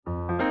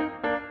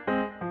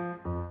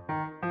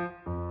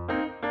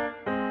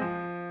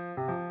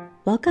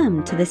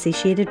Welcome to the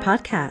Satiated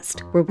Podcast,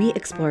 where we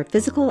explore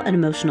physical and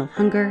emotional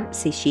hunger,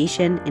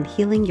 satiation, and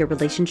healing your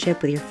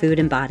relationship with your food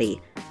and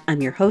body.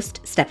 I'm your host,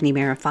 Stephanie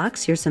Mara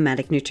Fox, your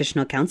somatic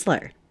nutritional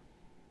counselor.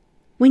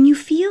 When you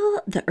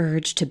feel the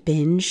urge to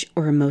binge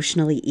or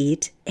emotionally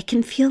eat, it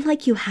can feel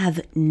like you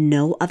have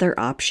no other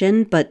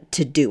option but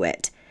to do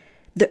it.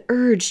 The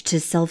urge to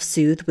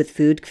self-soothe with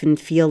food can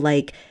feel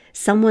like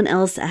someone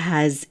else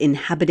has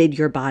inhabited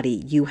your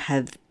body. You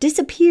have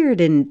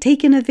disappeared and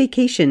taken a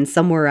vacation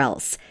somewhere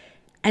else.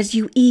 As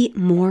you eat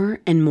more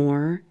and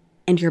more,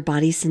 and your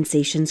body's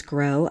sensations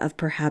grow of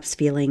perhaps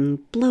feeling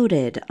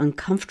bloated,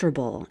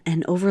 uncomfortable,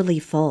 and overly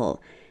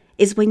full,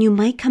 is when you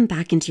might come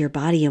back into your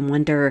body and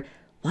wonder,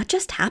 what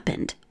just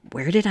happened?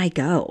 Where did I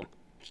go?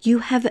 You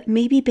have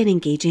maybe been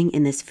engaging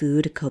in this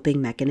food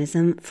coping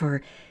mechanism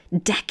for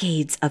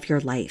decades of your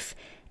life,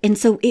 and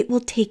so it will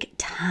take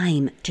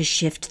time to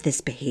shift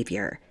this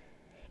behavior.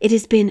 It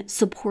has been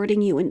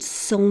supporting you in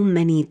so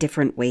many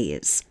different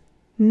ways.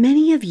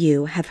 Many of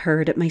you have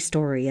heard my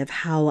story of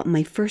how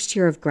my first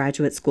year of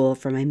graduate school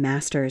for my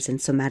master's in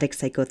somatic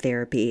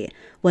psychotherapy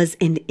was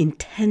an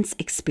intense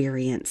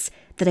experience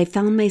that I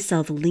found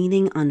myself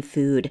leaning on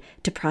food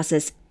to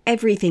process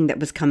everything that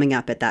was coming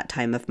up at that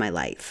time of my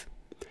life.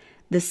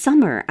 The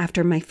summer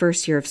after my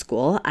first year of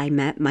school, I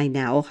met my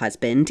now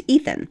husband,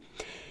 Ethan.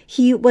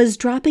 He was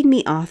dropping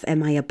me off at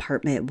my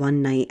apartment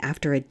one night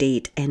after a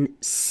date, and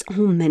so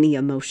many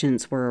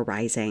emotions were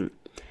arising.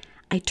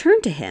 I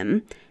turned to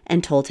him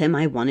and told him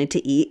I wanted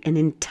to eat an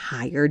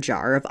entire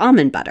jar of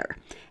almond butter.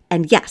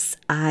 And yes,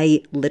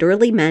 I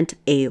literally meant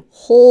a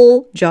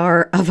whole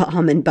jar of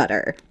almond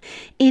butter.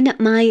 In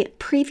my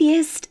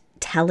previous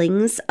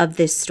tellings of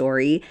this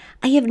story,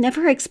 I have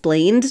never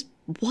explained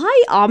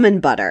why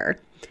almond butter.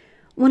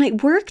 When I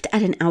worked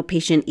at an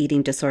outpatient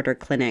eating disorder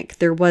clinic,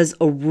 there was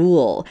a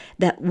rule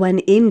that when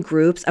in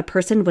groups, a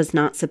person was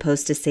not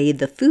supposed to say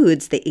the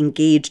foods they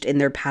engaged in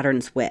their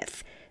patterns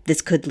with.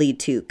 This could lead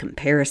to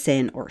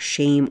comparison or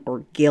shame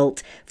or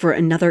guilt for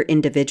another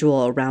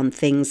individual around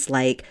things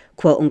like,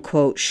 quote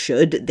unquote,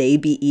 should they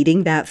be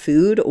eating that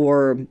food?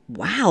 Or,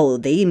 wow,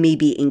 they may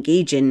be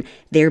engaging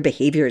their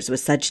behaviors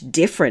with such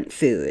different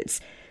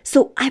foods.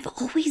 So I've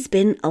always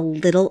been a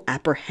little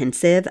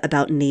apprehensive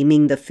about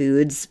naming the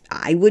foods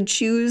I would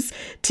choose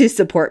to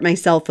support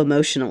myself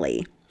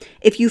emotionally.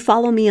 If you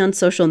follow me on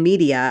social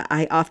media,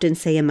 I often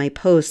say in my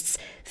posts,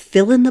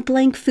 fill in the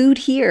blank food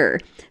here,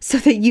 so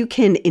that you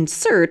can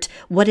insert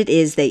what it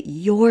is that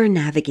you're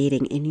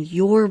navigating in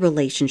your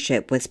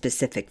relationship with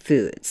specific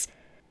foods.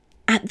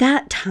 At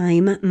that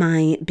time,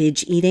 my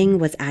binge eating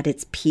was at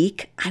its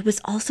peak. I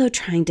was also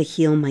trying to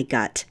heal my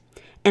gut,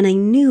 and I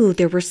knew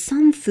there were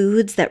some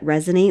foods that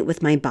resonate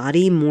with my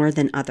body more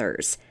than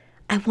others.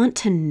 I want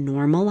to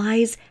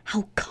normalize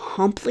how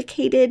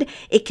complicated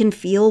it can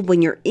feel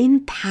when you're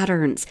in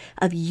patterns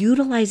of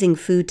utilizing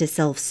food to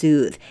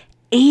self-soothe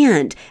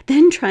and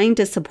then trying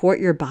to support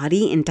your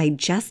body in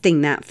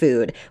digesting that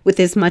food with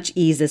as much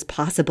ease as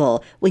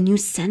possible when you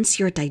sense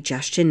your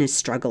digestion is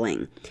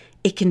struggling.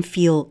 It can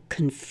feel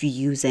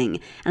confusing,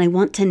 and I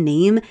want to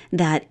name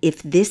that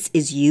if this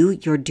is you,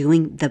 you're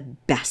doing the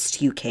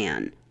best you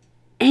can.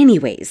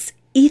 Anyways,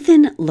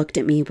 Ethan looked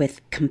at me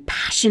with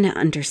compassionate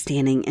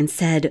understanding and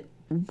said,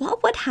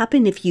 what would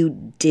happen if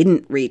you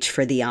didn't reach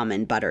for the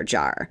almond butter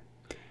jar?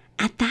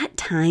 At that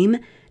time,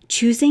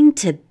 choosing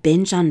to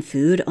binge on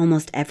food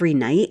almost every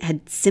night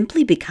had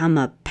simply become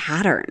a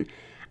pattern.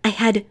 I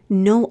had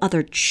no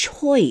other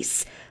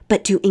choice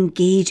but to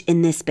engage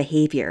in this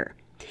behavior.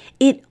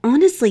 It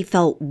honestly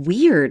felt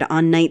weird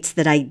on nights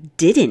that I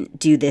didn't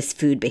do this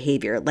food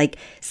behavior, like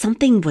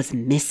something was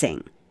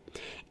missing.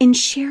 In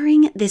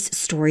sharing this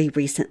story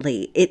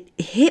recently, it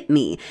hit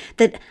me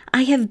that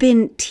I have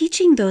been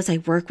teaching those I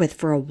work with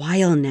for a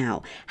while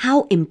now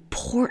how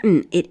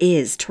important it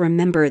is to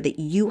remember that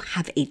you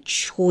have a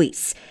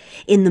choice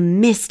in the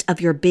midst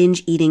of your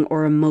binge eating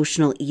or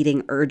emotional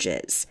eating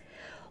urges.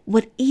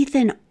 What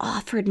Ethan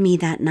offered me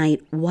that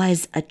night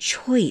was a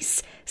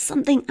choice,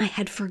 something I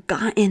had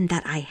forgotten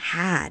that I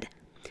had.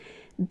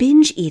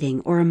 Binge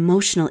eating or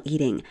emotional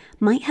eating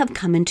might have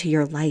come into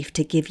your life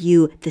to give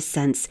you the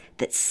sense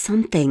that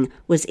something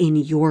was in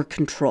your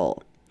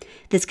control.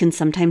 This can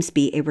sometimes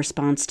be a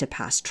response to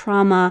past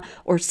trauma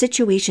or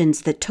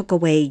situations that took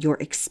away your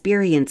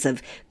experience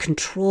of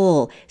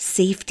control,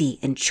 safety,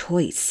 and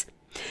choice.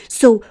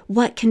 So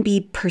what can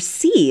be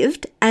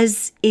perceived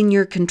as in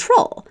your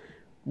control?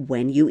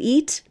 When you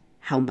eat,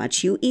 how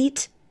much you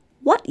eat,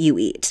 what you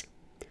eat.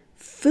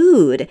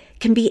 Food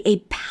can be a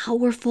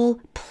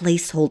powerful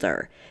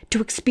placeholder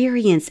to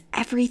experience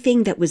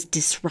everything that was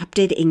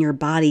disrupted in your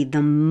body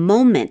the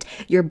moment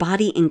your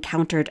body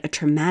encountered a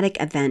traumatic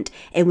event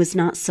and was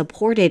not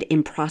supported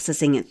in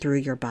processing it through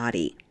your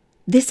body.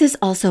 This is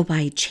also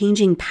why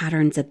changing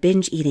patterns of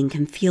binge eating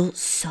can feel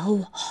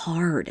so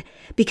hard,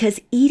 because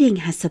eating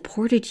has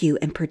supported you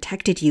and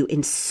protected you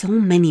in so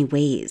many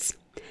ways.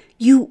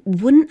 You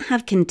wouldn't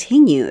have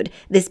continued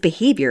this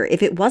behavior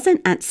if it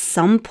wasn't at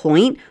some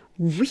point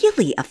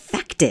really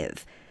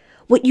effective.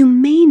 What you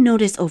may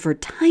notice over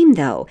time,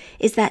 though,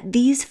 is that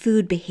these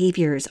food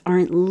behaviors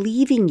aren't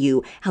leaving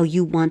you how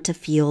you want to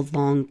feel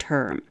long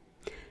term.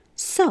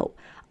 So,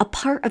 a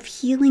part of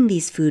healing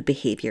these food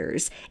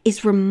behaviors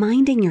is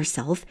reminding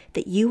yourself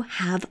that you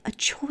have a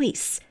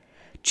choice.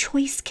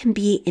 Choice can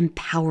be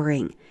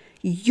empowering.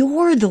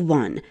 You're the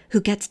one who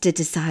gets to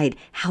decide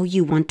how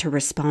you want to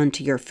respond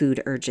to your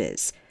food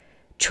urges.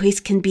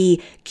 Choice can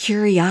be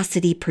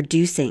curiosity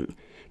producing.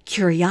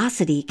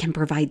 Curiosity can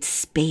provide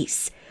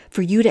space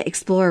for you to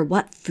explore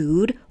what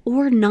food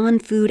or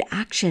non-food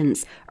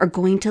actions are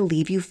going to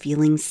leave you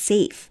feeling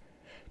safe.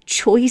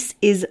 Choice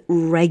is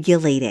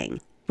regulating.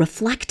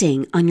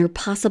 Reflecting on your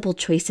possible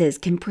choices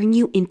can bring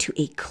you into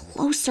a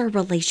closer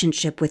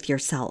relationship with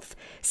yourself,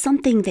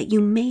 something that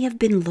you may have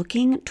been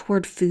looking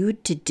toward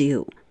food to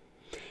do.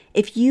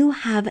 If you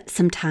have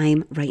some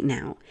time right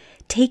now,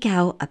 take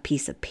out a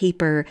piece of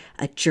paper,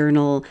 a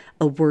journal,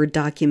 a Word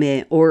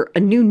document, or a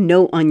new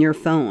note on your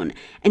phone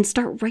and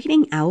start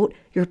writing out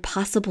your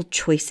possible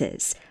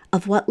choices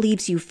of what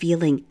leaves you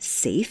feeling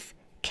safe,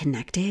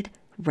 connected,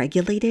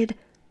 regulated,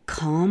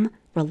 calm,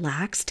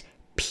 relaxed,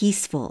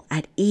 peaceful,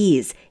 at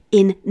ease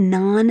in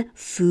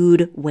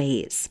non-food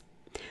ways.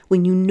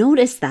 When you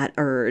notice that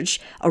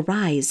urge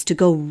arise to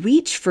go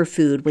reach for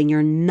food when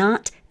you're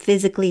not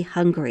physically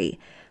hungry,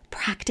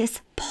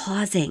 practice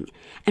pausing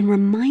and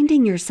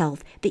reminding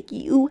yourself that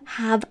you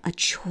have a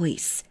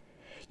choice.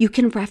 You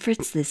can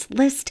reference this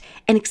list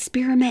and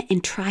experiment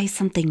and try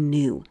something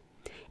new.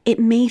 It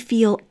may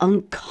feel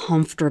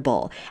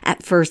uncomfortable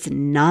at first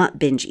not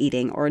binge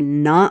eating or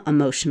not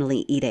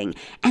emotionally eating,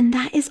 and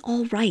that is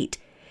all right.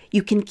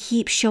 You can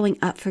keep showing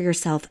up for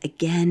yourself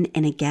again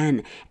and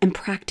again and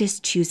practice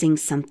choosing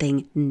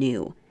something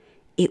new.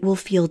 It will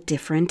feel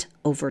different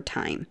over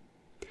time.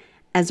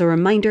 As a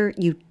reminder,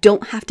 you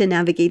don't have to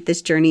navigate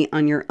this journey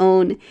on your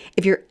own.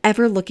 If you're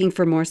ever looking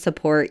for more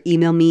support,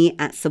 email me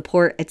at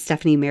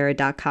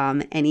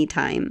support@stephaniemera.com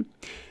anytime.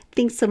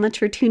 Thanks so much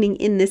for tuning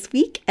in this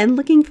week and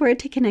looking forward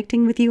to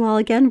connecting with you all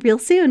again real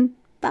soon.